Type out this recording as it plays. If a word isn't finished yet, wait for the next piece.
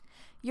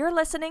You're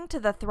listening to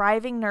the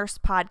Thriving Nurse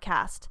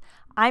Podcast.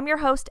 I'm your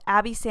host,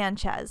 Abby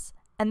Sanchez,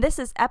 and this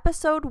is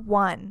episode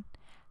 1,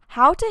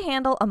 How to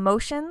Handle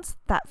Emotions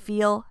That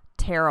Feel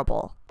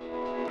Terrible.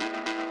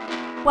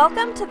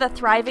 Welcome to the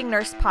Thriving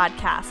Nurse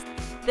Podcast.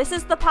 This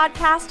is the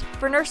podcast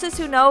for nurses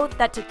who know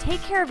that to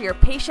take care of your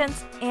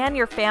patients and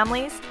your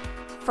families,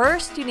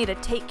 first you need to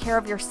take care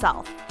of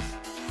yourself.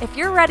 If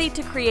you're ready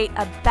to create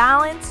a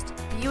balanced,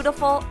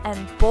 beautiful,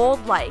 and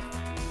bold life,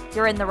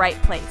 you're in the right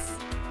place.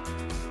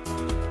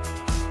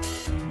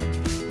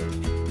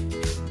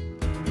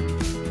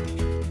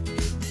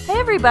 Hey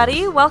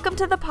everybody, welcome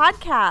to the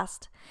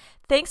podcast.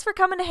 Thanks for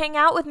coming to hang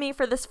out with me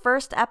for this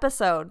first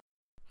episode.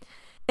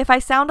 If I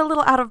sound a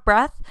little out of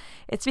breath,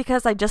 it's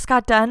because I just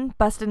got done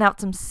busting out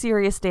some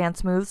serious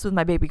dance moves with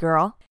my baby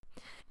girl.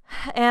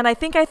 And I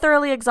think I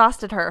thoroughly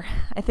exhausted her.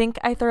 I think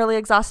I thoroughly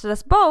exhausted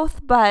us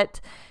both,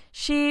 but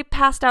she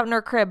passed out in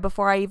her crib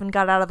before I even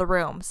got out of the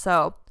room.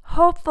 So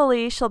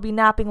hopefully she'll be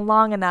napping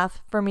long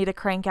enough for me to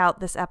crank out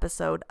this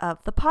episode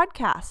of the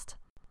podcast.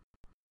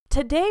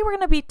 Today we're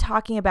going to be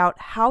talking about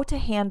how to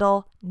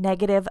handle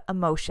negative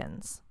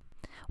emotions.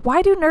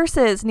 Why do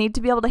nurses need to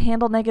be able to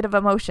handle negative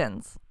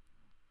emotions?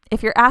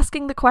 If you're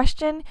asking the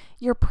question,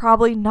 you're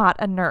probably not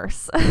a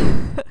nurse.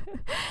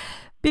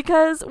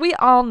 Because we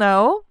all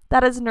know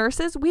that as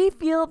nurses, we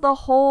feel the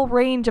whole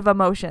range of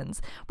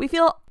emotions. We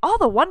feel all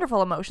the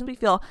wonderful emotions. We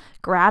feel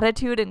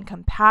gratitude and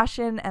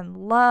compassion and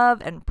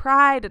love and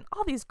pride and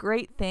all these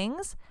great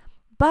things.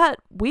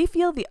 But we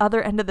feel the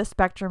other end of the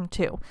spectrum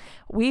too.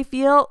 We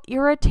feel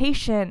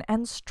irritation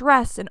and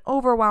stress and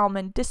overwhelm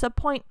and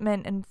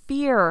disappointment and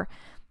fear.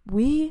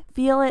 We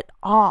feel it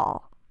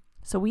all.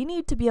 So we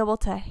need to be able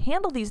to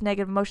handle these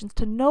negative emotions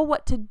to know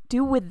what to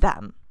do with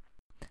them.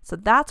 So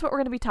that's what we're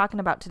going to be talking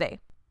about today.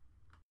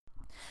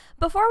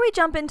 Before we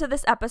jump into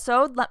this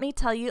episode, let me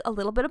tell you a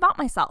little bit about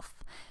myself.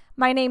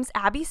 My name's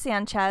Abby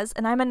Sanchez,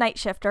 and I'm a night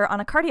shifter on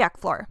a cardiac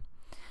floor.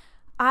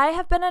 I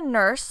have been a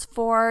nurse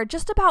for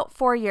just about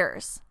 4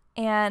 years,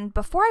 and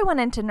before I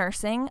went into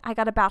nursing, I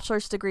got a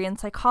bachelor's degree in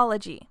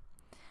psychology.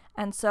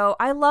 And so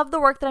I love the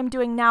work that I'm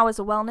doing now as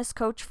a wellness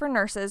coach for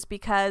nurses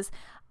because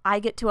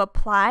I get to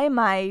apply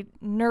my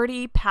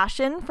nerdy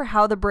passion for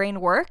how the brain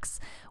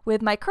works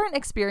with my current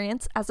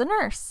experience as a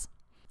nurse.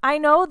 I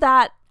know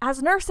that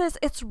as nurses,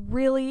 it's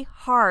really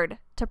hard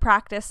to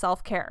practice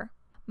self-care.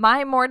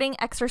 My morning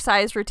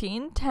exercise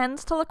routine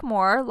tends to look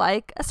more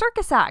like a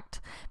circus act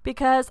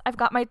because I've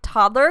got my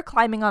toddler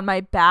climbing on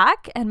my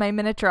back and my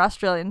miniature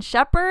Australian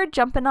shepherd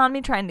jumping on me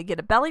trying to get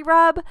a belly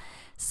rub.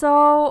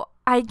 So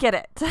I get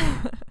it.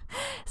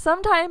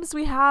 Sometimes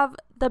we have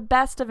the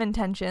best of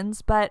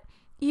intentions, but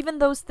even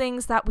those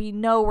things that we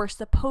know we're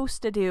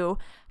supposed to do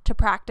to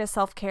practice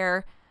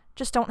self-care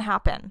just don't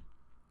happen.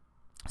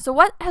 So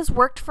what has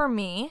worked for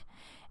me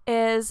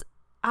is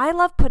I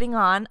love putting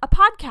on a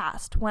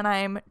podcast when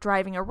I'm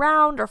driving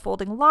around or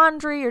folding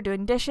laundry or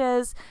doing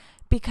dishes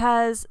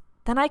because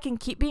then I can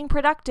keep being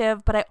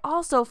productive, but I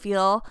also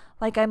feel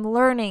like I'm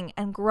learning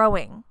and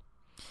growing.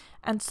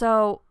 And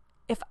so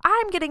if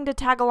I'm getting to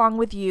tag along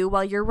with you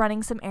while you're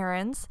running some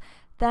errands,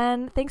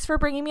 then thanks for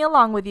bringing me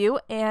along with you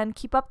and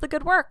keep up the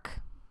good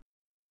work.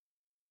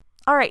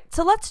 All right,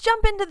 so let's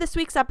jump into this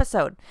week's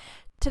episode.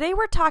 Today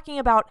we're talking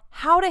about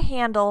how to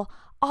handle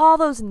all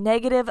those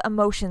negative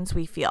emotions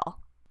we feel.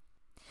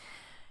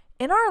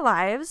 In our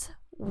lives,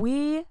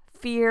 we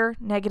fear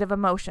negative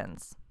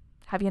emotions.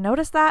 Have you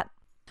noticed that?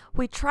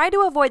 We try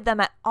to avoid them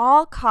at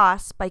all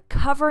costs by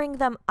covering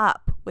them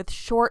up with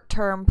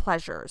short-term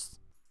pleasures.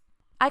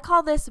 I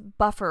call this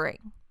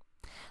buffering.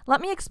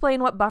 Let me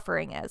explain what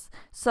buffering is.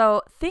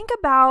 So think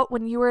about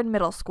when you were in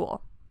middle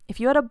school. If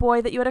you had a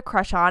boy that you had a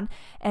crush on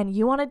and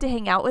you wanted to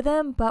hang out with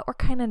him, but were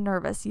kind of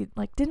nervous. You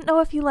didn't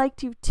know if he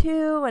liked you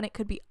too, and it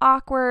could be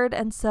awkward,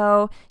 and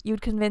so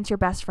you'd convince your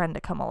best friend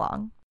to come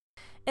along.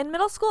 In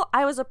middle school,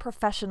 I was a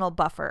professional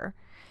buffer,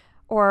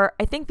 or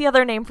I think the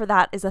other name for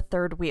that is a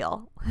third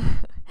wheel.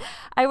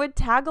 I would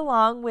tag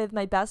along with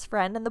my best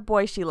friend and the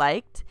boy she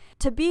liked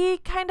to be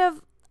kind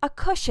of a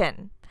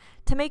cushion,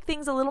 to make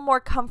things a little more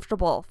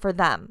comfortable for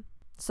them,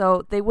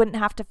 so they wouldn't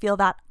have to feel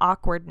that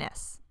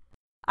awkwardness.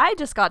 I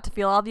just got to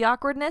feel all the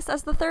awkwardness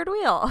as the third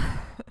wheel.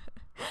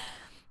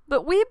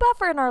 But we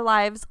buffer in our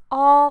lives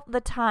all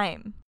the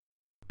time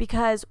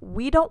because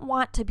we don't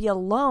want to be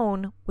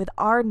alone with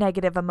our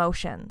negative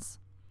emotions.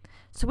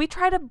 So we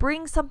try to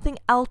bring something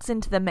else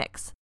into the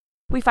mix.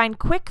 We find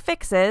quick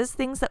fixes,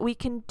 things that we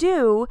can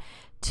do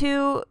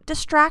to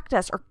distract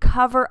us or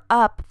cover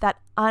up that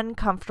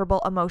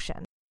uncomfortable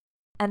emotion.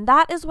 And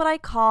that is what I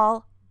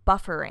call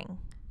buffering.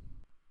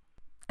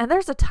 And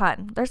there's a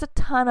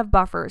ton of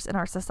buffers in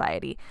our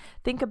society.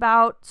 Think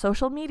about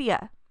social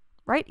media,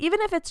 right?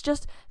 Even if it's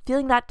just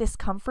feeling that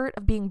discomfort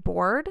of being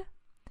bored,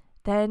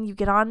 then you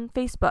get on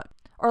Facebook.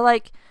 Or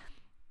like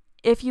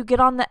if you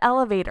get on the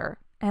elevator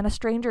and a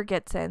stranger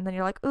gets in, then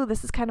you're like, ooh,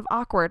 this is kind of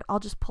awkward. I'll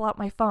just pull out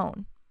my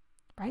phone,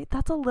 right?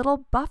 That's a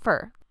little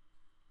buffer.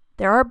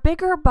 There are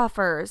bigger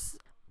buffers,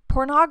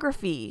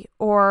 pornography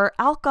or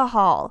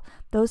alcohol,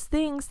 those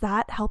things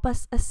that help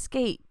us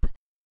escape.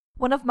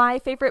 One of my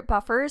favorite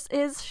buffers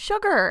is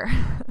sugar,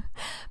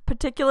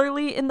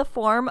 particularly in the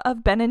form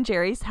of Ben &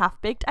 Jerry's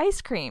half-baked ice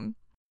cream.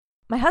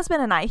 My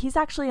husband and I, he's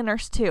actually a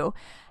nurse too,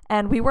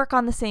 and we work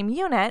on the same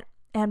unit,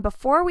 and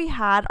before we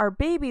had our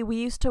baby, we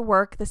used to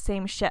work the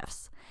same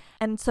shifts.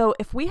 And so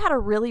if we had a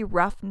really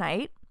rough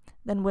night,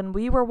 then when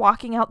we were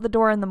walking out the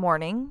door in the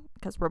morning,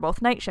 because we're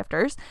both night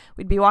shifters,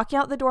 we'd be walking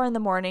out the door in the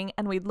morning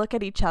and we'd look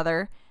at each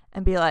other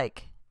and be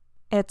like,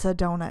 it's a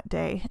donut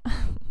day.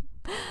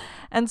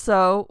 And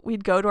so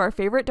we'd go to our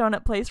favorite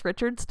donut place,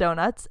 Richard's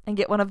Donuts, and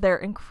get one of their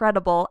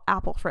incredible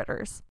apple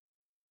fritters.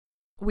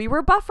 We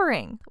were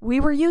buffering.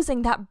 We were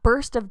using that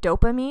burst of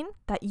dopamine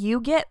that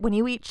you get when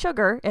you eat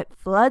sugar. It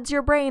floods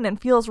your brain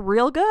and feels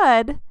real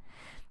good,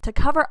 to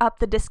cover up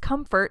the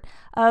discomfort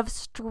of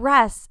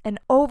stress and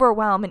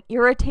overwhelm and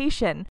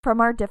irritation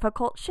from our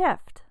difficult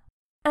shift.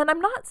 And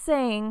I'm not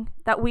saying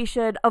that we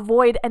should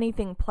avoid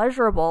anything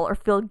pleasurable or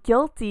feel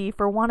guilty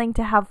for wanting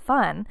to have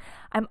fun.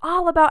 I'm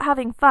all about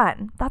having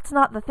fun. That's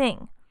not the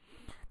thing.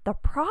 The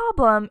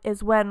problem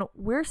is when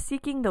we're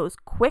seeking those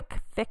quick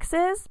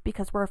fixes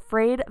because we're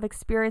afraid of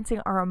experiencing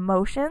our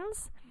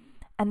emotions,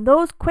 and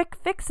those quick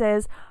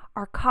fixes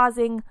are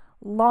causing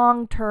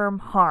long-term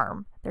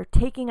harm. They're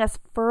taking us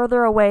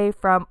further away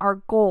from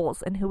our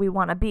goals and who we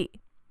want to be.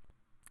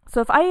 So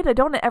if I eat a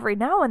donut every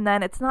now and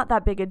then, it's not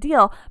that big a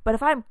deal. But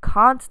if I'm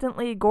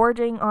constantly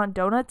gorging on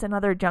donuts and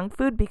other junk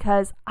food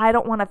because I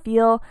don't want to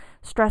feel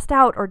stressed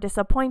out or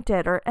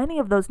disappointed or any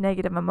of those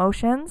negative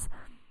emotions,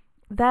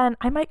 then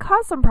I might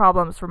cause some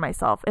problems for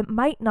myself. It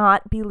might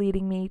not be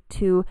leading me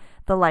to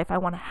the life I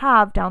want to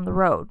have down the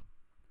road.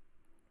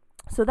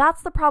 So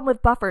that's the problem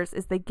with buffers,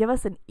 is they give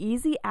us an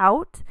easy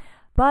out,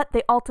 but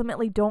they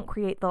ultimately don't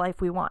create the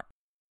life we want.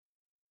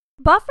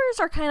 Buffers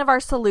are kind of our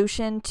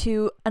solution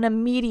to an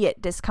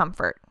immediate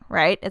discomfort,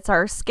 right? It's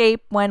our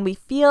escape when we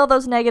feel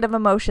those negative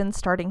emotions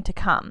starting to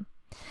come.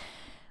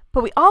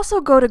 But we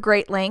also go to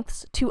great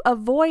lengths to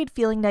avoid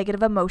feeling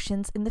negative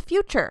emotions in the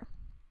future.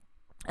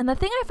 And the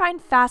thing I find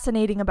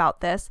fascinating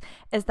about this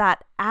is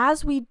that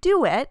as we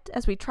do it,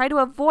 as we try to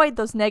avoid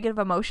those negative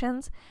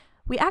emotions,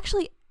 we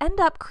actually end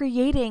up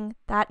creating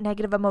that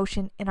negative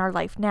emotion in our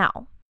life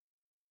now.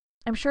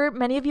 I'm sure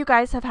many of you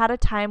guys have had a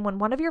time when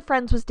one of your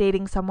friends was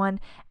dating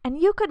someone and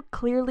you could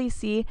clearly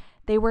see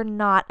they were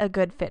not a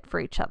good fit for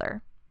each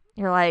other.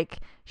 You're like,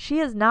 she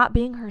is not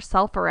being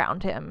herself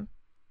around him.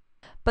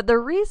 But the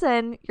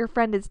reason your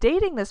friend is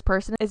dating this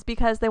person is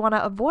because they want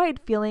to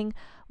avoid feeling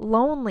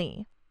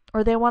lonely,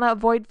 or they want to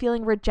avoid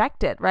feeling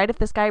rejected, right? If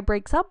this guy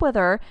breaks up with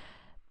her,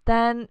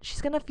 then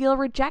she's going to feel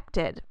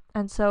rejected.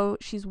 And so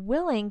she's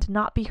willing to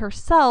not be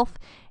herself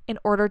in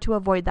order to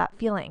avoid that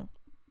feeling.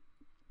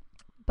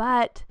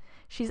 But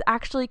she's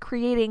actually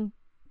creating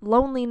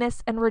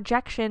loneliness and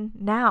rejection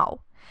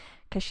now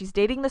because she's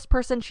dating this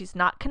person she's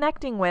not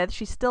connecting with.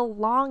 She's still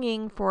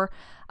longing for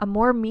a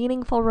more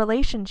meaningful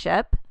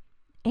relationship,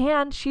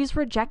 and she's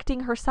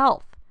rejecting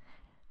herself.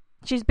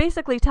 She's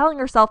basically telling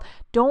herself,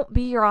 don't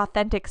be your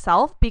authentic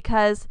self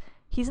because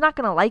he's not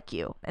going to like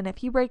you. And if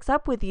he breaks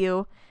up with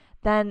you,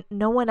 then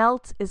no one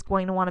else is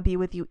going to want to be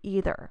with you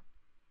either.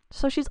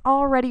 So she's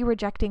already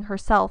rejecting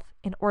herself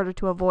in order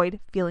to avoid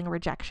feeling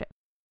rejection.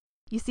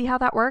 You see how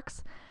that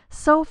works?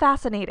 So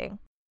fascinating.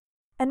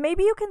 And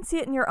maybe you can see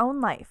it in your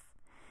own life.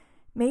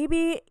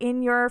 Maybe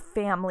in your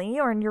family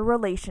or in your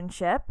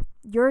relationship,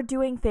 you're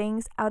doing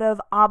things out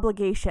of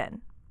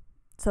obligation.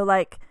 So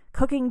like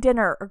cooking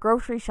dinner or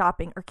grocery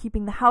shopping or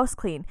keeping the house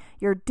clean.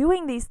 You're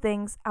doing these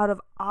things out of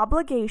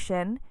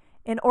obligation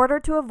in order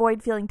to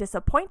avoid feeling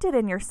disappointed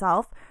in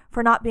yourself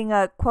for not being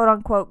a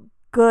quote-unquote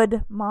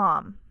good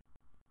mom.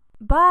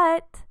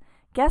 But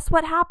guess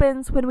what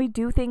happens when we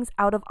do things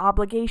out of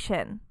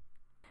obligation?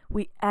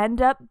 We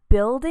end up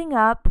building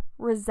up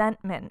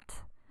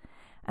resentment.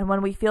 And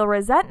when we feel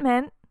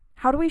resentment,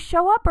 how do we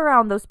show up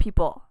around those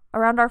people,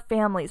 around our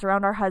families,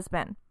 around our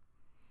husband?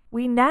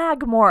 We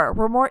nag more,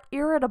 we're more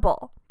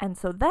irritable. And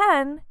so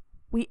then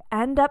we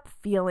end up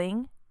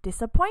feeling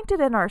disappointed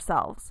in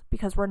ourselves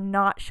because we're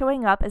not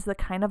showing up as the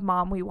kind of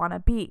mom we want to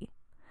be.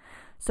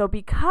 So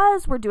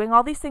because we're doing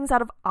all these things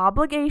out of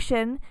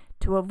obligation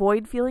to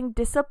avoid feeling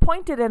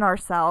disappointed in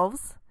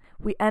ourselves,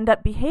 we end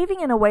up behaving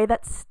in a way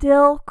that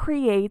still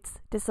creates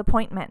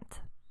disappointment.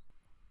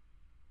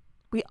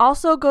 We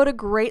also go to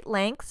great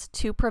lengths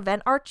to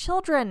prevent our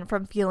children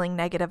from feeling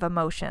negative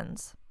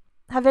emotions.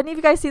 Have any of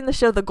you guys seen the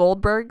show The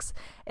Goldbergs?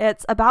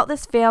 It's about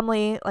this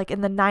family like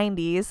in the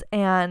 90s,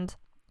 and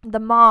the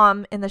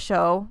mom in the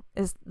show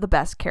is the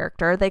best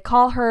character. They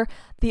call her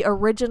the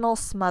original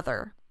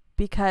smother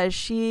because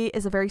she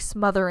is a very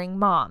smothering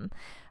mom.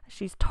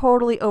 She's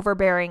totally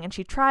overbearing, and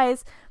she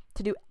tries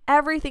to do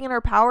everything in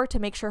her power to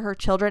make sure her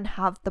children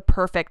have the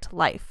perfect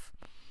life.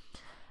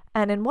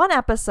 And in one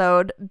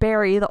episode,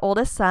 Barry, the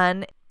oldest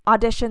son,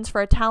 auditions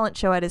for a talent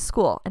show at his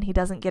school, and he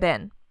doesn't get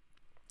in.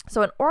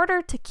 So in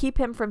order to keep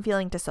him from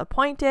feeling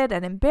disappointed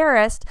and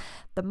embarrassed,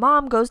 the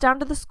mom goes down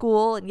to the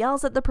school and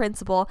yells at the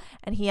principal,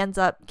 and he ends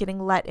up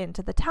getting let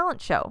into the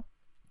talent show.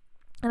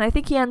 And I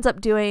think he ends up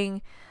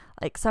doing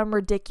like some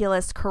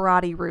ridiculous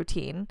karate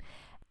routine.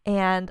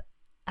 And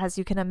as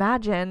you can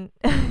imagine,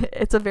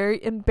 it's a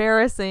very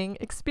embarrassing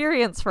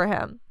experience for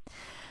him.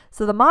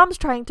 So the mom's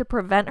trying to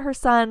prevent her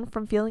son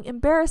from feeling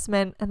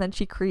embarrassment, and then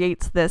she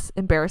creates this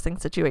embarrassing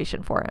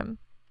situation for him.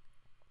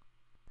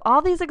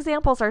 All these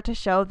examples are to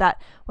show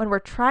that when we're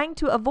trying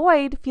to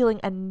avoid feeling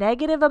a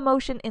negative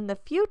emotion in the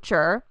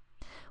future,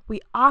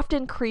 we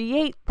often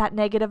create that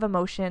negative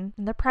emotion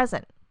in the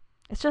present.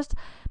 It's just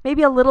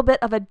maybe a little bit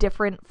of a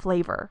different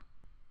flavor.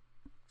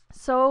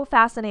 So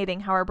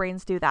fascinating how our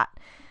brains do that.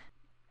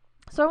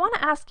 So I want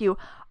to ask you,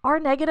 are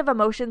negative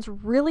emotions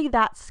really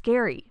that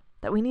scary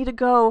that we need to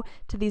go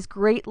to these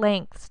great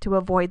lengths to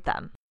avoid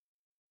them?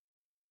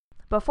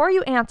 Before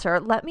you answer,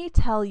 let me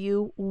tell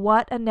you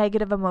what a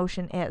negative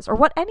emotion is, or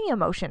what any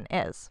emotion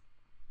is.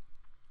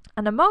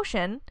 An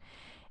emotion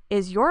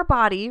is your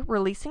body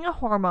releasing a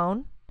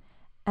hormone,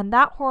 and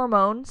that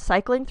hormone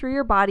cycling through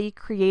your body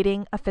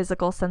creating a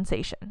physical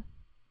sensation.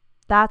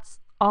 That's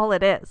all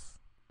it is.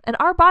 And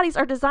our bodies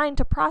are designed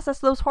to process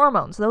those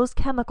hormones, those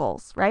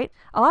chemicals, right?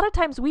 A lot of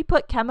times we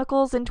put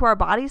chemicals into our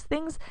bodies,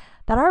 things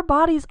that our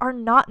bodies are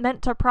not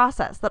meant to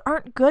process, that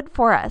aren't good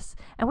for us.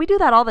 And we do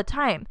that all the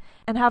time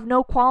and have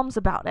no qualms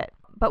about it.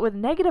 But with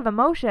negative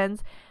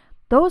emotions,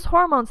 those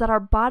hormones that our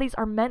bodies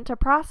are meant to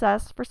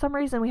process, for some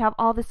reason we have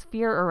all this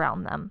fear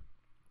around them.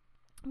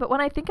 But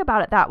when I think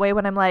about it that way,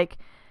 when I'm like,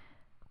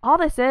 all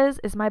this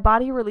is my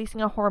body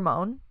releasing a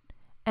hormone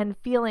and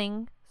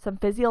feeling some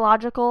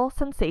physiological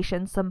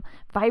sensations, some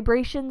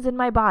vibrations in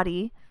my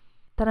body,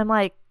 then I'm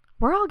like,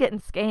 we're all getting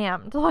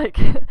scammed. Like,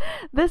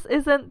 this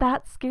isn't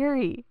that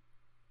scary.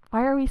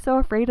 Why are we so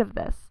afraid of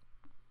this?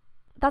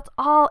 That's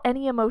all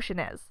any emotion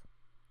is.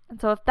 And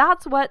so if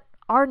that's what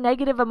our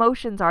negative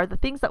emotions are, the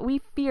things that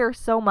we fear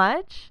so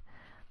much,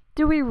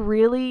 do we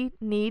really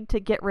need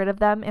to get rid of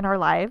them in our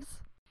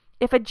lives?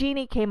 If a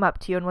genie came up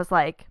to you and was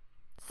like,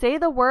 say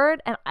the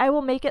word and I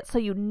will make it so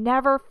you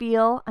never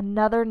feel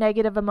another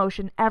negative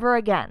emotion ever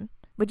again,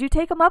 would you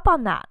take him up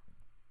on that?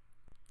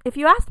 If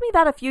you asked me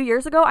that a few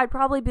years ago, I'd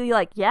probably be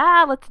like,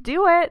 yeah, let's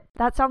do it.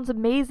 That sounds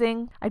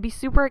amazing. I'd be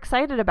super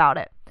excited about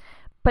it.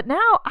 But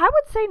now I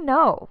would say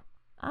no.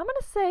 I'm going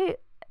to say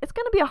it's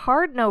going to be a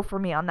hard no for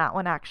me on that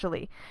one,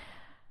 actually.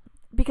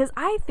 Because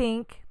I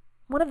think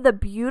one of the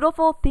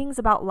beautiful things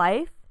about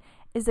life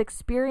is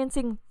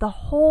experiencing the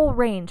whole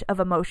range of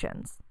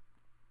emotions.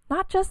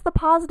 Not just the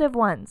positive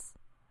ones.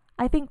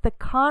 I think the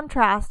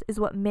contrast is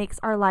what makes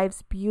our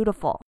lives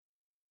beautiful.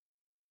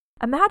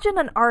 Imagine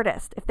an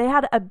artist, if they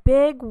had a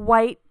big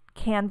white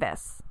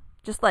canvas,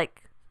 just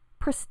like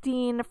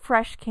pristine,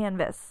 fresh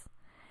canvas,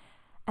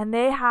 and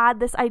they had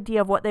this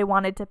idea of what they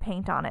wanted to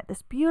paint on it,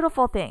 this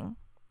beautiful thing,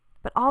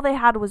 but all they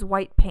had was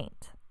white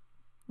paint.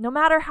 No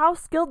matter how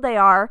skilled they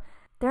are,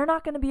 they're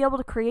not going to be able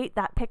to create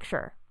that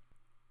picture.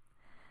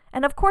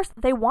 And of course,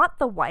 they want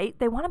the white.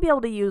 They want to be able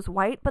to use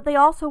white, but they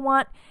also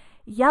want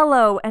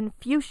yellow and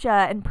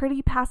fuchsia and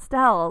pretty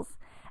pastels.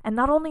 And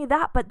not only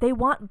that, but they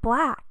want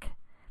black.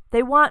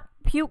 They want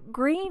puke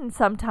green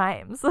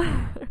sometimes.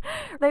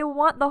 They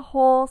want the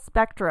whole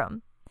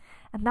spectrum.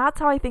 And that's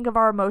how I think of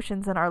our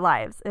emotions in our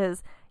lives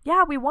is,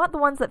 yeah, we want the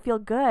ones that feel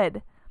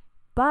good,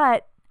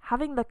 but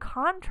having the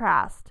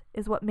contrast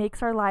is what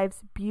makes our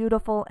lives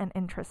beautiful and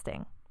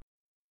interesting.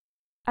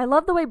 I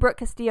love the way Brooke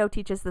Castillo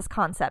teaches this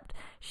concept.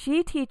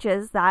 She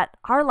teaches that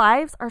our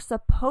lives are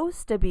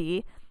supposed to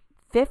be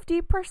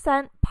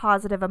 50%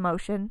 positive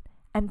emotion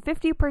and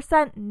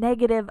 50%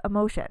 negative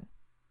emotion.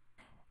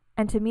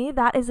 And to me,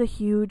 that is a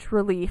huge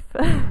relief.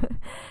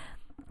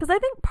 Because I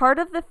think part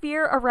of the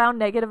fear around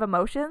negative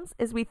emotions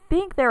is we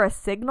think they're a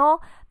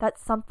signal that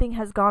something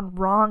has gone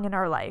wrong in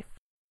our life.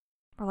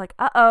 We're like,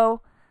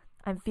 uh-oh,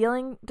 I'm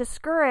feeling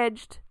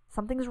discouraged.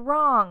 Something's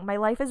wrong. My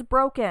life is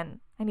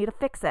broken. I need to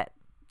fix it.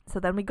 So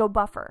then we go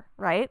buffer,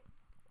 right?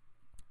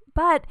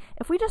 But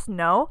if we just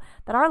know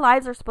that our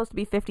lives are supposed to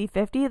be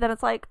 50-50, then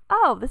it's like,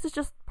 oh, this is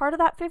just part of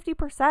that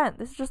 50%.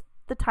 This is just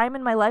the time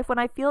in my life when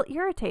I feel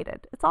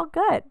irritated. It's all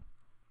good.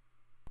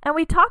 And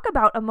we talk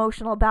about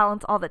emotional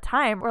balance all the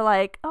time. We're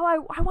like,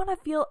 oh, I want to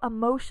feel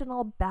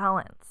emotional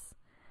balance.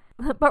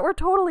 But we're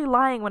totally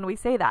lying when we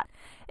say that.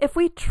 If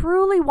we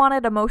truly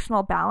wanted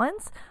emotional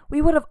balance,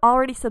 we would have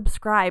already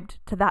subscribed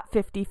to that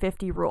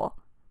 50-50 rule.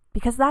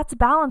 Because that's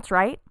balance,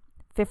 right?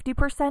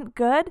 50%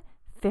 good,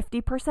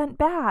 50%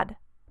 bad.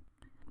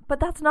 But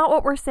that's not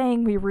what we're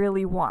saying we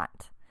really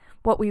want.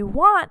 What we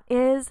want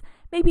is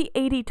maybe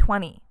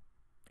 80-20.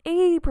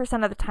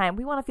 80% of the time,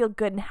 we want to feel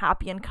good and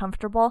happy and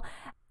comfortable.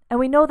 And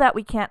we know that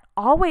we can't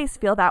always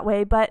feel that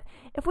way, but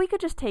if we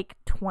could just take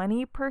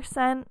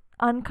 20%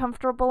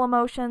 uncomfortable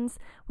emotions,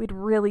 we'd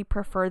really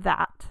prefer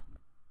that.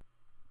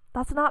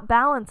 That's not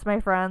balance, my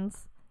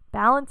friends.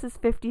 Balance is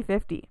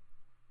 50-50.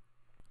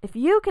 If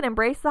you can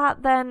embrace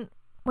that, then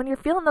when you're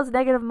feeling those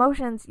negative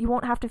emotions, you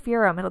won't have to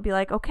fear them. It'll be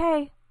like,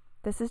 okay,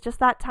 this is just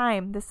that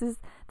time. This is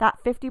that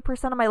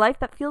 50% of my life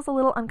that feels a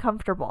little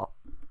uncomfortable.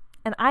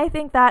 And I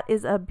think that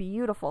is a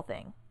beautiful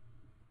thing.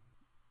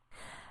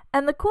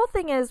 And the cool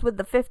thing is with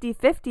the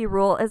 50-50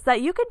 rule is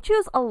that you can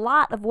choose a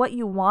lot of what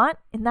you want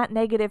in that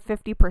negative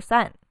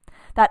 50%,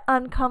 that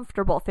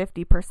uncomfortable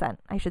 50%,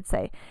 I should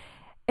say.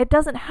 It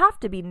doesn't have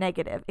to be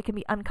negative. It can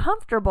be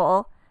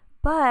uncomfortable,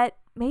 but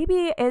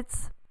maybe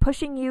it's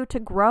pushing you to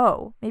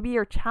grow. Maybe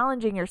you're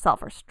challenging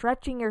yourself or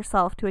stretching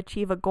yourself to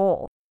achieve a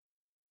goal.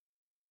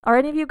 Are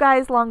any of you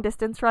guys long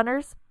distance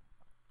runners?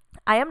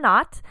 I am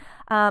not.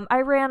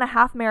 I ran a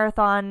half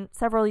marathon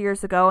several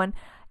years ago, and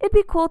it'd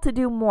be cool to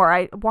do more.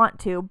 I want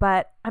to,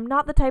 but I'm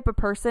not the type of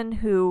person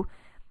who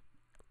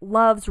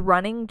loves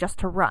running just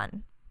to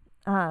run.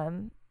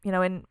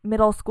 In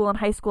middle school and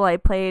high school, I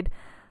played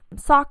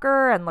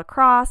soccer and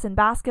lacrosse and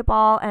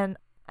basketball, and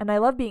I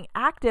love being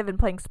active and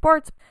playing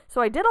sports.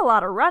 So I did a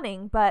lot of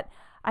running, but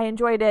I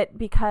enjoyed it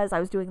because I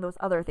was doing those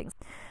other things.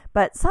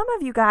 But some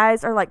of you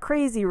guys are like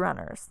crazy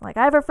runners. Like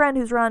I have a friend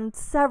who's run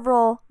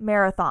several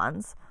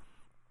marathons.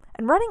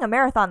 And running a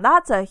marathon,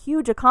 that's a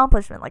huge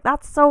accomplishment. Like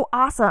that's so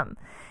awesome.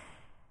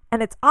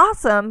 And it's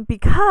awesome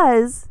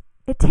because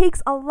it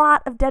takes a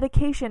lot of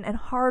dedication and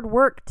hard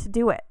work to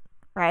do it,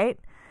 right?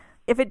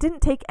 If it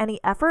didn't take any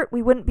effort,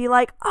 we wouldn't be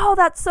like, oh,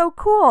 that's so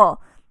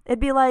cool. It'd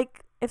be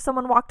like if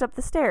someone walked up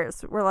the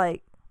stairs, we're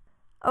like,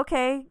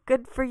 okay,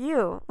 good for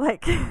you.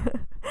 Like,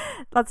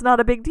 that's not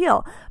a big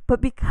deal.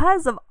 But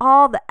because of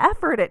all the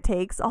effort it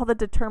takes, all the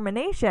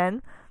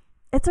determination,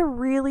 it's a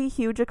really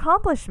huge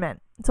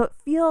accomplishment. So it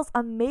feels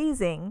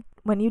amazing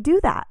when you do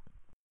that.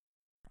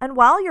 And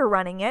while you're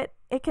running it,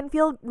 it can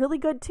feel really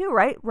good too,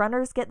 right?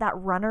 Runners get that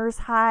runner's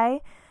high.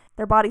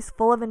 Their body's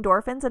full of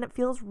endorphins and it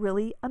feels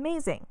really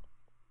amazing.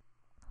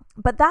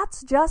 But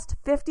that's just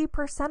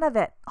 50% of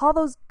it. All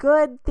those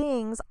good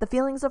things, the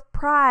feelings of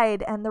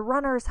pride and the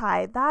runner's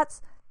high, that's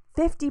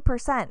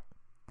 50%.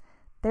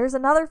 There's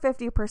another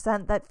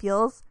 50% that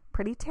feels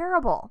pretty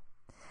terrible.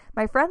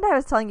 My friend I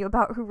was telling you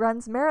about who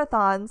runs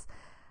marathons,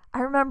 I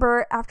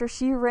remember after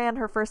she ran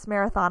her first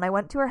marathon, I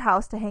went to her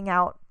house to hang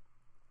out,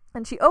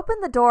 and she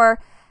opened the door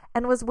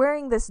and was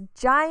wearing this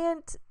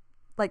giant,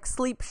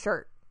 sleep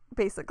shirt,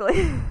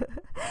 basically,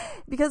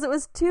 because it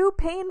was too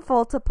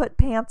painful to put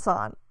pants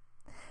on.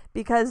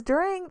 Because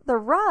during the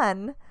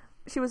run,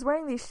 she was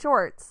wearing these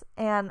shorts,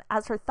 and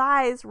as her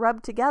thighs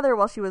rubbed together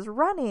while she was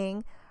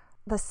running,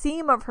 the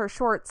seam of her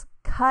shorts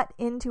cut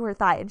into her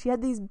thigh, and she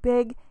had these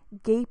big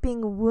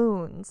gaping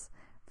wounds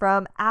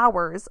from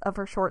hours of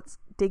her shorts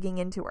digging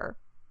into her.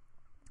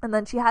 And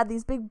then she had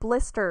these big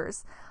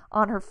blisters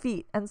on her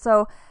feet. And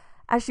so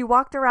as she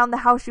walked around the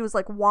house, she was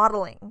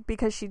waddling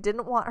because she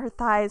didn't want her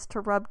thighs to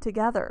rub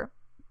together.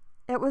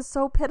 It was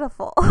so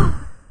pitiful.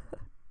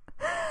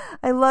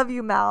 I love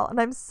you, Mal, and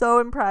I'm so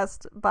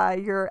impressed by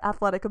your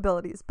athletic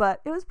abilities, but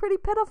it was pretty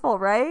pitiful,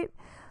 right?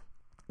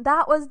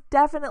 That was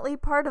definitely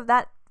part of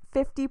that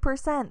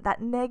 50%,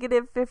 that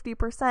negative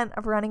 50%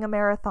 of running a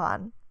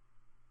marathon.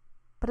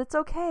 But it's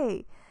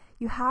okay.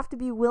 You have to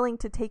be willing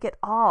to take it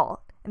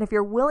all. And if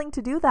you're willing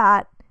to do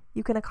that,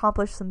 you can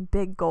accomplish some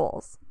big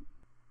goals.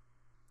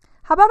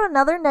 How about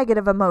another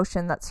negative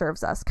emotion that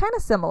serves us? Kind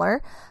of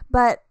similar,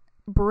 but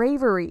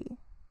bravery,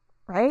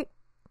 right?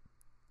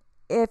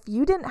 If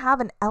you didn't have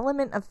an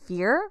element of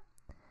fear,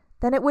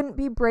 then it wouldn't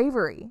be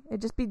bravery.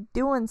 It'd just be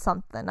doing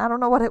something. I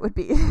don't know what it would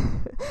be.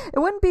 It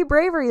wouldn't be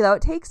bravery, though.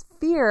 It takes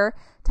fear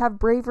to have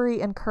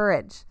bravery and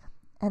courage.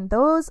 And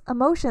those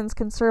emotions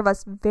can serve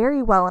us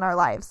very well in our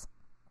lives.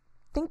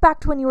 Think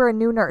back to when you were a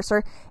new nurse,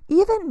 or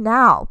even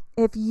now,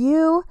 if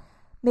you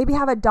maybe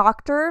have a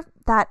doctor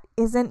that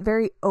isn't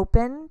very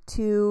open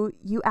to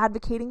you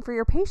advocating for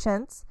your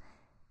patients,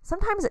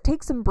 sometimes it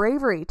takes some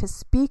bravery to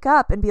speak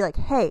up and be like,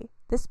 hey,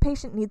 this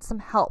patient needs some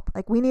help.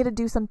 We need to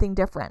do something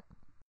different.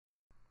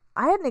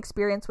 I had an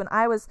experience when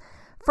I was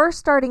first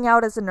starting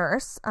out as a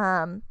nurse.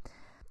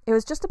 It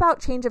was just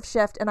about change of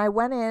shift, and I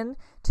went in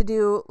to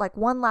do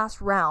one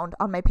last round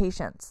on my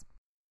patients.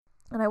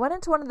 And I went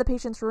into one of the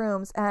patients'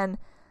 rooms, and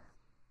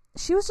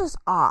she was just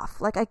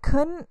off. I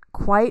couldn't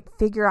quite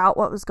figure out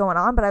what was going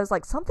on, but I was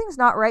like, something's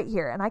not right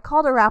here. And I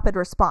called a rapid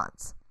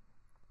response.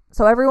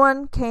 So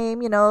everyone came,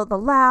 the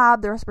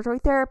lab, the respiratory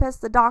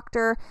therapist, the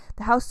doctor,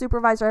 the house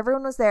supervisor,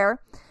 everyone was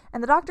there.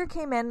 And the doctor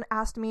came in,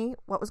 asked me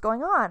what was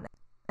going on.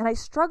 And I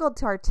struggled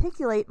to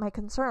articulate my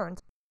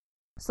concerns.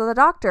 So the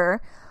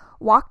doctor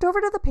walked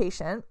over to the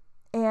patient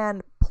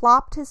and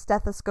plopped his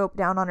stethoscope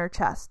down on her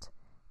chest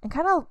and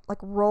kind of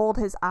rolled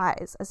his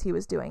eyes as he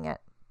was doing it.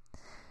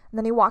 And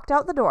then he walked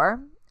out the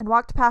door and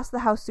walked past the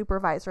house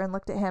supervisor and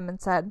looked at him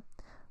and said,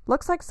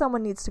 "Looks like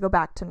someone needs to go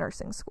back to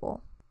nursing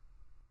school."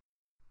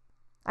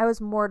 I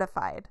was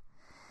mortified.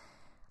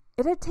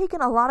 It had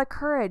taken a lot of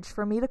courage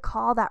for me to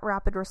call that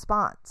rapid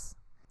response.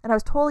 And I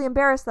was totally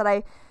embarrassed that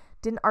I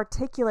didn't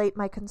articulate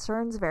my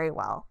concerns very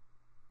well.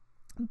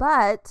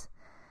 But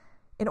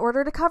in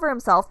order to cover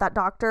himself, that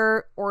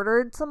doctor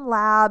ordered some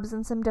labs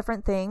and some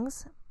different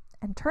things.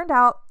 And turned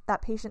out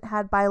that patient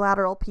had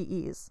bilateral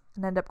PEs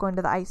and ended up going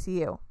to the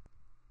ICU.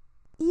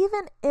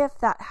 Even if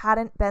that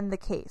hadn't been the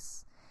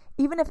case,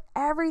 even if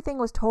everything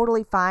was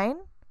totally fine,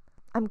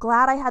 I'm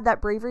glad I had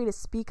that bravery to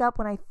speak up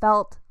when I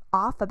felt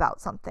off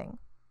about something.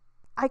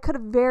 I could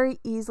have very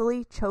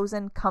easily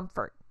chosen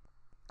comfort.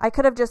 I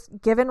could have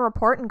just given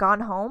report and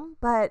gone home,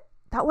 but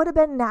that would have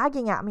been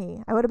nagging at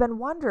me. I would have been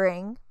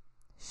wondering,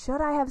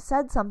 Should I have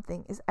said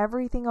something? Is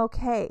everything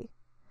okay?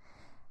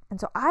 And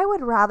so I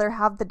would rather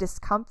have the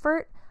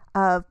discomfort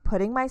of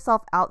putting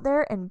myself out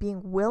there and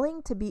being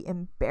willing to be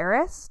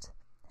embarrassed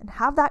and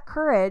have that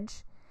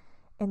courage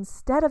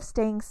instead of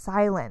staying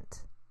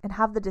silent and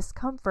have the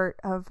discomfort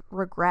of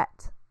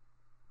regret,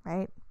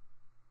 right?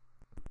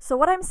 So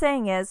what I'm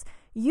saying is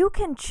you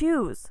can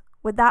choose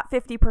with that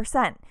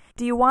 50%.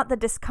 Do you want the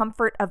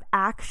discomfort of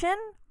action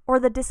or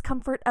the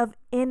discomfort of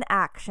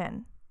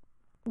inaction?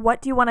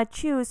 What do you want to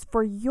choose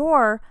for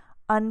your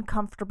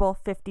uncomfortable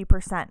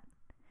 50%?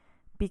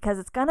 Because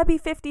it's going to be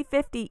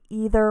 50-50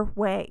 either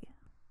way.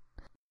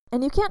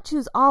 And you can't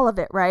choose all of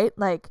it, right?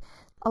 Like,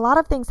 a lot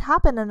of things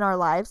happen in our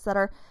lives that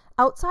are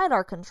outside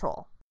our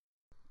control.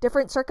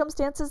 Different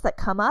circumstances that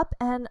come up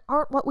and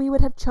aren't what we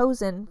would have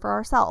chosen for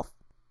ourselves.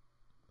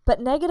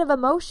 But negative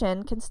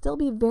emotion can still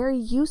be very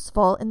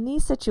useful in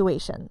these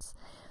situations.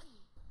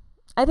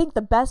 I think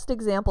the best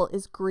example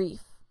is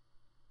grief.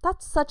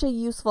 That's such a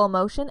useful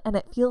emotion and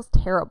it feels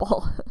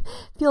terrible.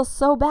 It feels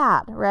so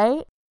bad,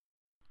 right?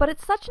 But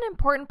it's such an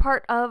important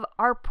part of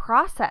our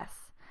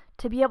process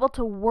to be able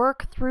to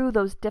work through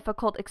those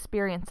difficult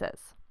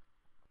experiences.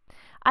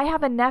 I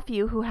have a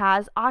nephew who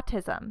has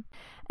autism,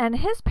 and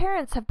his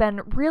parents have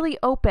been really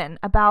open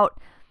about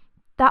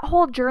that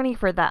whole journey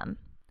for them.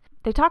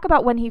 They talk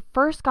about when he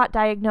first got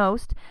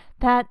diagnosed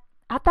that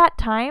at that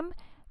time,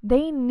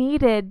 they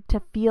needed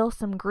to feel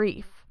some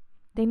grief.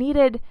 They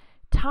needed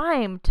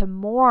time to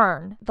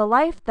mourn the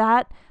life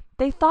that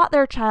they thought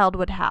their child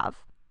would have,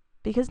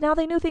 because now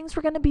they knew things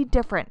were going to be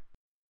different.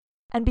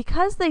 And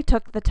because they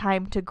took the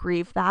time to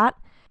grieve that,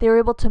 they were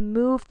able to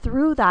move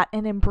through that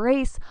and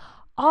embrace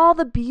all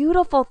the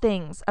beautiful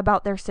things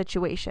about their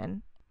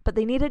situation. But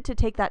they needed to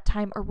take that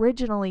time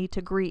originally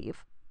to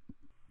grieve.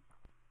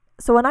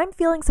 So when I'm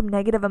feeling some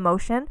negative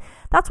emotion,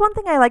 that's one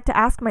thing I like to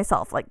ask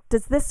myself, like,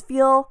 does this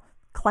feel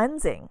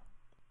cleansing?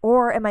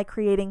 Or am I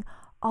creating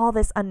all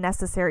this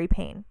unnecessary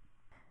pain?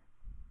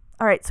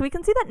 All right, so we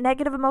can see that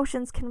negative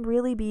emotions can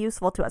really be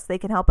useful to us. They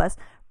can help us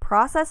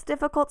process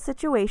difficult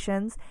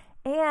situations,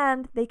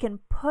 and they can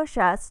push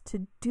us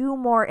to do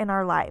more in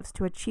our lives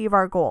to achieve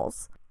our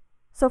goals.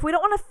 So if we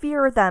don't want to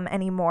fear them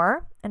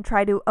anymore and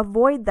try to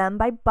avoid them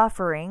by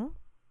buffering,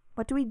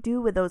 what do we do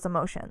with those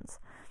emotions?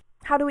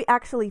 How do we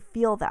actually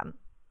feel them?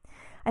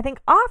 I think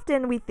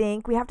often we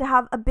think we have to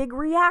have a big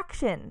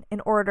reaction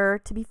in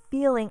order to be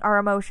feeling our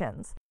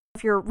emotions.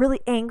 If you're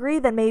really angry,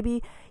 then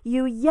maybe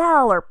you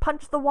yell or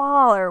punch the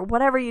wall or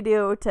whatever you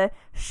do to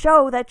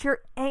show that you're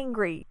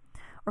angry.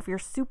 Or if you're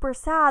super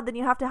sad, then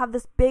you have to have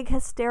this big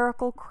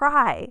hysterical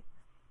cry.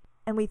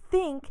 And we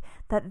think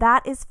that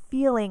that is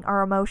feeling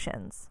our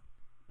emotions.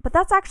 But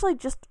that's actually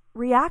just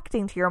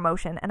reacting to your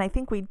emotion. And I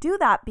think we do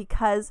that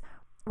because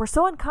we're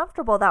so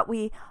uncomfortable that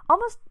we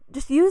almost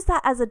just use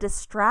that as a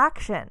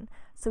distraction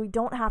so we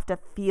don't have to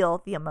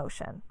feel the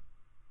emotion.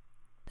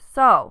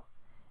 So,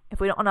 if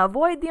we don't want to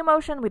avoid the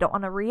emotion, we don't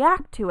want to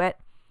react to it,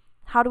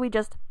 how do we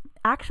just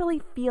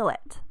actually feel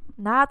it?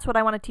 And that's what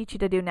I want to teach you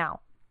to do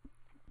now.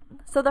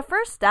 So the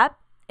first step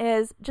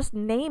is just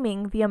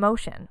naming the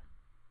emotion.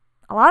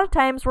 A lot of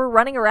times we're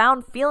running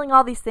around feeling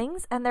all these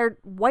things and they're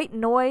white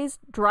noise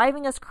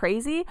driving us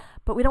crazy,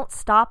 but we don't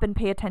stop and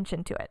pay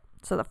attention to it.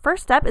 So the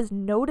first step is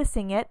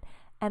noticing it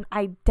and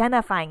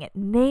identifying it,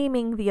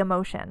 naming the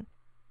emotion.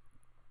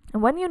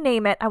 And when you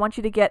name it, I want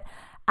you to get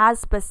as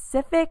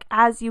specific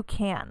as you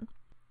can.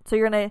 So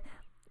you're going to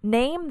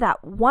name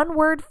that one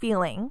word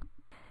feeling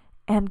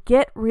and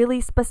get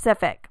really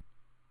specific.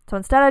 So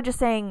instead of just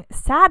saying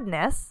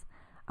sadness,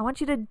 I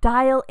want you to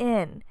dial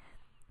in.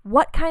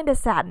 What kind of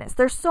sadness?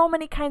 There's so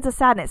many kinds of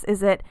sadness.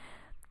 Is it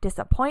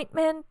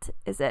disappointment?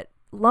 Is it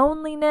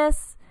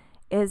loneliness?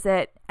 Is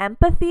it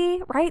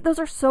empathy? Right? Those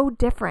are so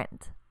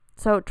different.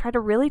 So try to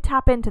really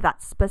tap into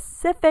that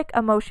specific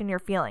emotion you're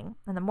feeling.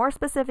 And the more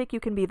specific you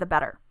can be, the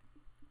better.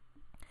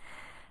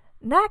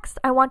 Next,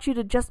 I want you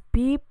to just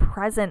be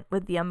present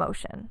with the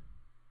emotion.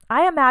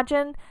 I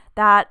imagine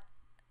that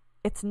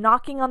it's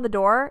knocking on the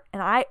door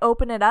and I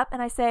open it up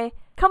and I say,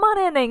 "Come on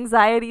in,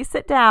 anxiety,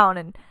 sit down."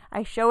 And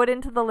I show it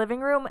into the living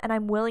room and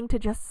I'm willing to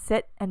just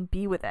sit and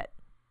be with it.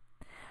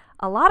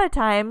 A lot of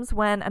times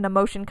when an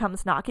emotion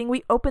comes knocking,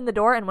 we open the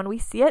door and when we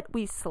see it,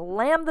 we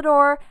slam the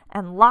door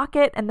and lock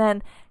it and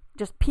then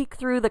just peek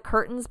through the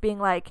curtains being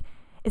like,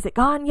 is it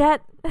gone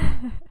yet?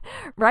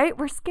 Right?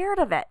 We're scared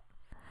of it.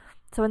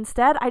 So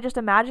instead, I just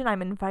imagine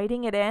I'm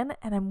inviting it in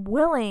and I'm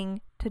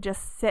willing to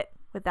just sit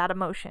with that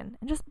emotion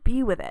and just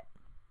be with it.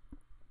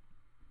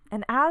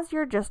 And as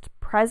you're just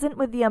present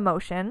with the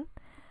emotion,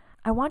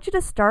 I want you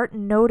to start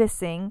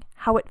noticing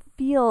how it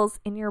feels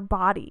in your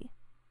body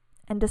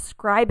and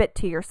describe it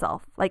to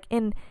yourself, like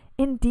in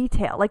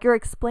detail, like you're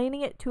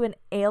explaining it to an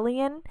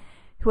alien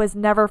who has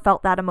never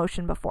felt that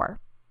emotion before.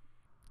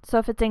 So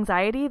if it's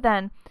anxiety,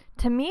 then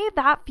to me,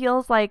 that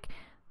feels like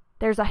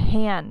there's a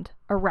hand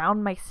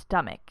around my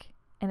stomach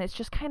and it's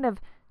just kind of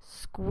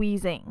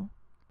squeezing.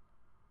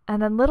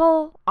 And then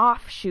little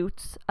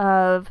offshoots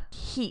of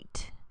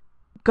heat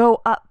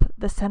go up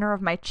the center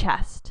of my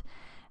chest.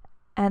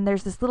 and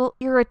there's this little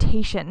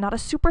irritation, not a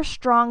super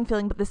strong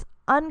feeling, but this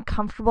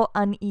uncomfortable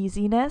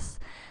uneasiness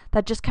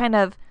that just kind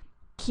of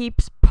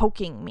keeps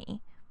poking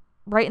me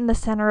right in the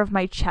center of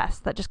my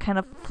chest, that just kind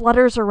of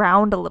flutters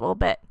around a little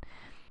bit,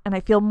 and I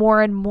feel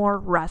more and more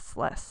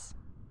restless.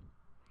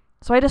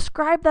 So I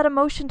describe that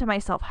emotion to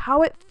myself,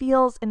 how it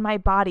feels in my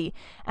body,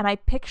 and I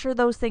picture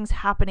those things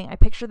happening. I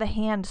picture the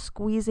hand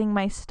squeezing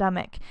my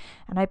stomach,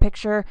 and I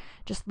picture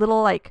just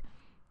little like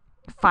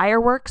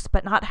fireworks,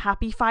 but not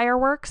happy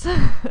fireworks,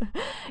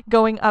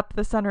 going up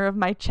the center of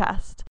my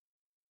chest.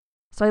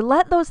 So I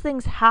let those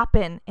things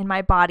happen in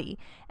my body,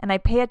 and I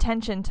pay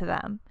attention to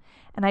them,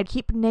 and I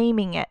keep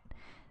naming it.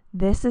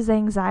 This is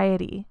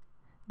anxiety.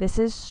 This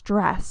is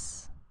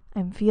stress.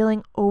 I'm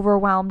feeling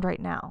overwhelmed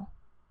right now.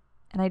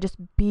 And I just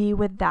be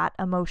with that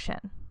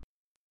emotion.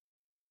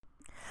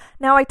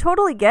 Now, I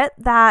totally get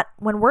that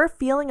when we're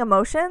feeling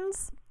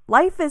emotions,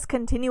 life is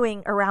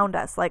continuing around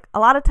us. Like, a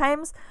lot of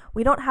times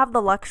we don't have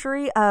the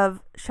luxury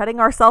of shutting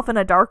ourselves in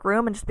a dark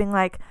room and just being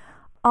like,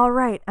 all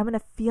right, I'm going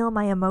to feel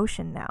my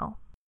emotion now.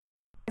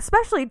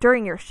 Especially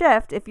during your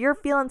shift, if you're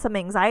feeling some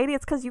anxiety,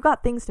 it's because you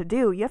got things to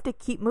do. You have to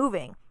keep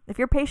moving. If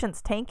your patient's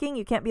tanking,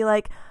 you can't be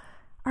like,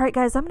 all right,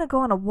 guys, I'm going to go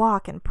on a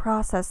walk and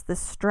process this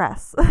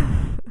stress.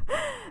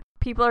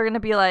 People are going to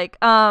be like,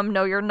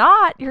 no, you're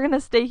not. You're going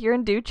to stay here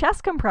and do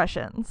chest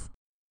compressions.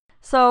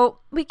 So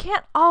we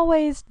can't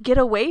always get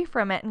away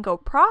from it and go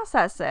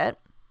process it.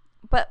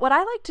 But what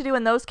I like to do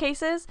in those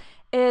cases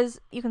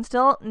is you can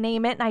still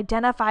name it and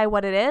identify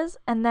what it is.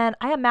 And then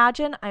I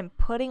imagine I'm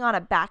putting on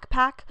a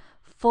backpack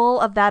full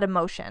of that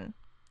emotion.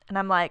 And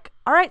I'm like,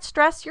 all right,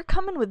 stress, you're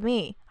coming with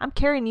me. I'm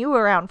carrying you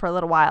around for a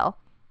little while.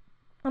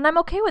 And I'm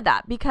okay with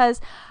that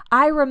because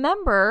I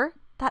remember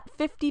that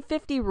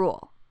 50-50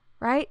 rule.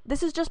 Right?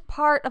 This is just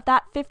part of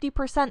that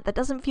 50% that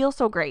doesn't feel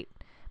so great,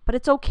 but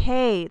it's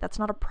okay. That's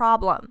not a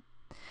problem.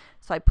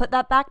 So I put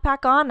that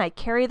backpack on, I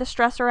carry the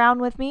stress around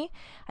with me.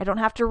 I don't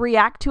have to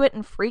react to it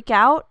and freak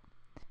out.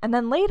 And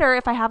then later,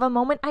 if I have a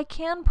moment, I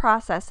can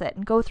process it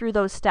and go through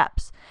those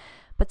steps.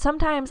 But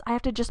sometimes I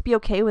have to just be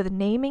okay with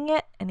naming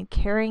it and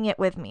carrying it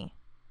with me.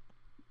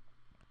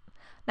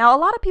 Now, a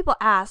lot of people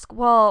ask,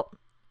 well,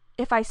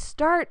 if I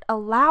start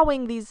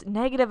allowing these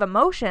negative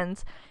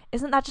emotions,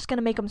 isn't that just going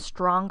to make them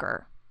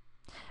stronger?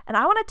 And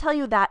I want to tell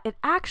you that it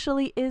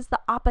actually is the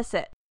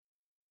opposite.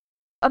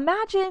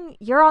 Imagine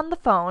you're on the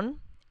phone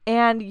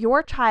and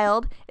your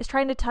child is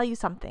trying to tell you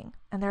something.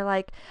 And they're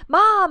like,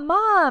 Mom,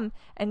 Mom.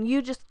 And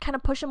you just kind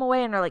of push them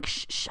away and they're like,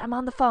 shh, I'm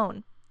on the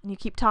phone. And you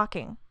keep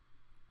talking.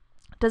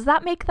 Does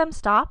that make them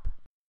stop?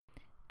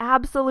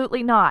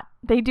 Absolutely not.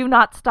 They do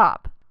not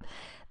stop.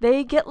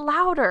 They get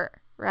louder,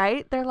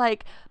 right? They're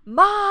like,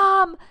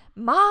 Mom,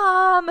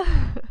 Mom.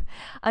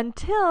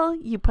 Until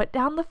you put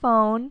down the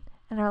phone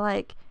and they're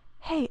like,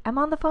 hey, I'm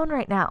on the phone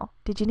right now.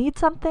 Did you need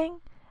something?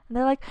 And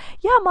they're like,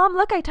 yeah, Mom,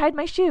 look, I tied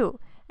my shoe.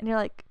 And you're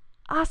like,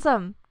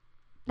 awesome.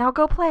 Now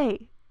go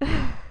play.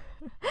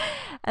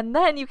 And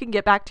then you can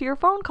get back to your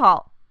phone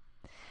call.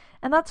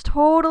 And that's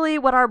totally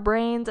what our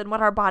brains and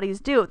what our bodies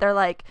do. They're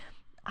like,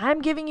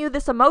 I'm giving you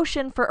this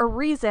emotion for a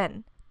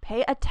reason.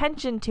 Pay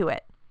attention to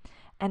it.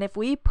 And if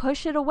we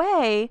push it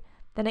away,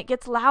 then it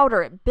gets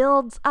louder. It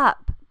builds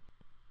up.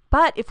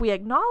 But if we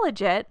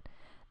acknowledge it,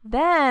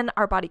 then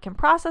our body can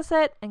process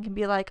it and can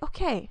be like,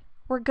 okay,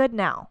 we're good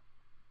now.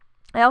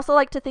 I also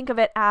like to think of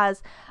it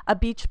as a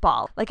beach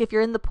ball. Like if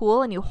you're in the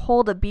pool and you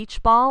hold a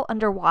beach ball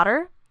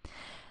underwater,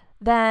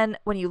 then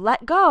when you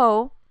let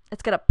go,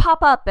 it's going to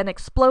pop up and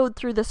explode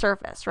through the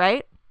surface,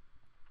 right?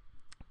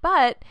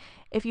 But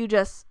if you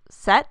just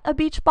set a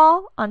beach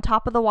ball on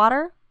top of the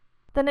water,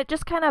 then it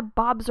just kind of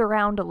bobs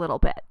around a little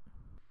bit.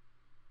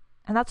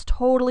 And that's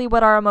totally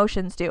what our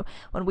emotions do.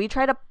 When we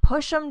try to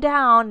push them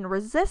down and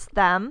resist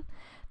them,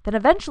 then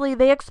eventually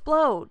they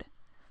explode.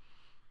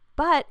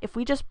 But if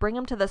we just bring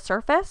them to the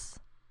surface,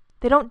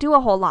 they don't do a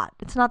whole lot.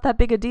 It's not that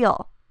big a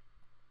deal.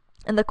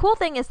 And the cool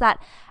thing is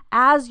that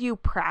as you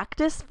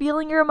practice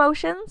feeling your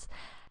emotions,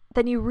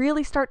 then you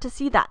really start to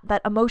see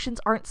that emotions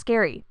aren't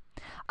scary.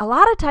 A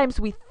lot of times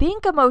we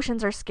think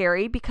emotions are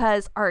scary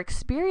because our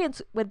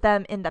experience with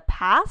them in the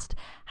past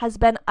has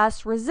been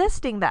us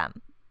resisting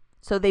them.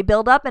 So they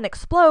build up and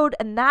explode,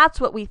 and that's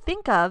what we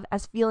think of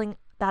as feeling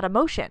that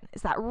emotion,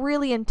 is that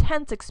really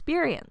intense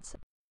experience.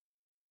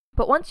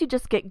 But once you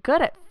just get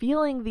good at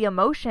feeling the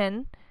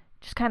emotion,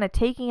 just kind of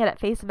taking it at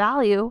face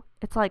value,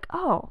 it's like,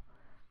 oh,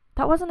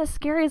 that wasn't as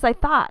scary as I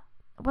thought.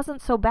 It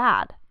wasn't so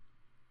bad.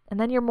 And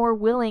then you're more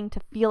willing to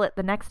feel it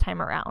the next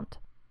time around.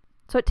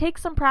 So it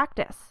takes some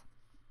practice.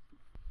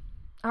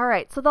 All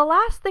right, so the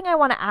last thing I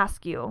want to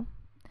ask you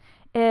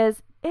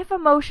is, if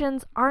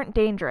emotions aren't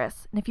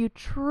dangerous, and if you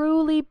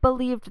truly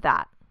believed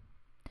that,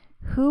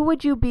 who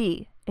would you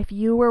be if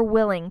you were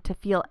willing to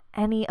feel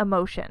any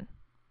emotion?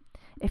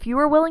 If you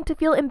were willing to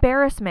feel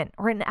embarrassment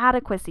or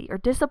inadequacy or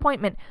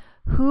disappointment,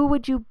 who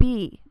would you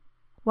be?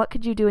 What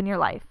could you do in your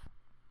life?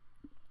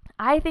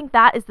 I think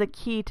that is the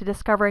key to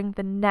discovering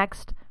the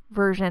next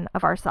version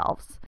of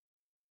ourselves.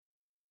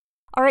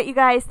 All right, you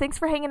guys, thanks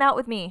for hanging out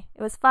with me.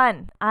 It was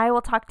fun. I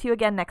will talk to you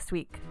again next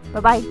week.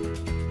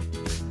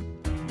 Bye-bye.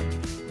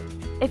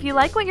 If you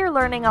like what you're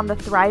learning on the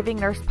Thriving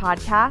Nurse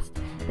podcast,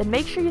 then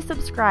make sure you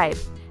subscribe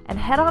and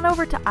head on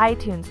over to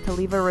iTunes to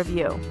leave a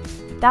review.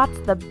 That's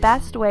the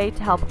best way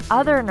to help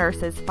other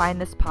nurses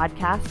find this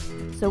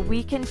podcast so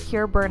we can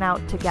cure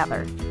burnout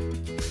together.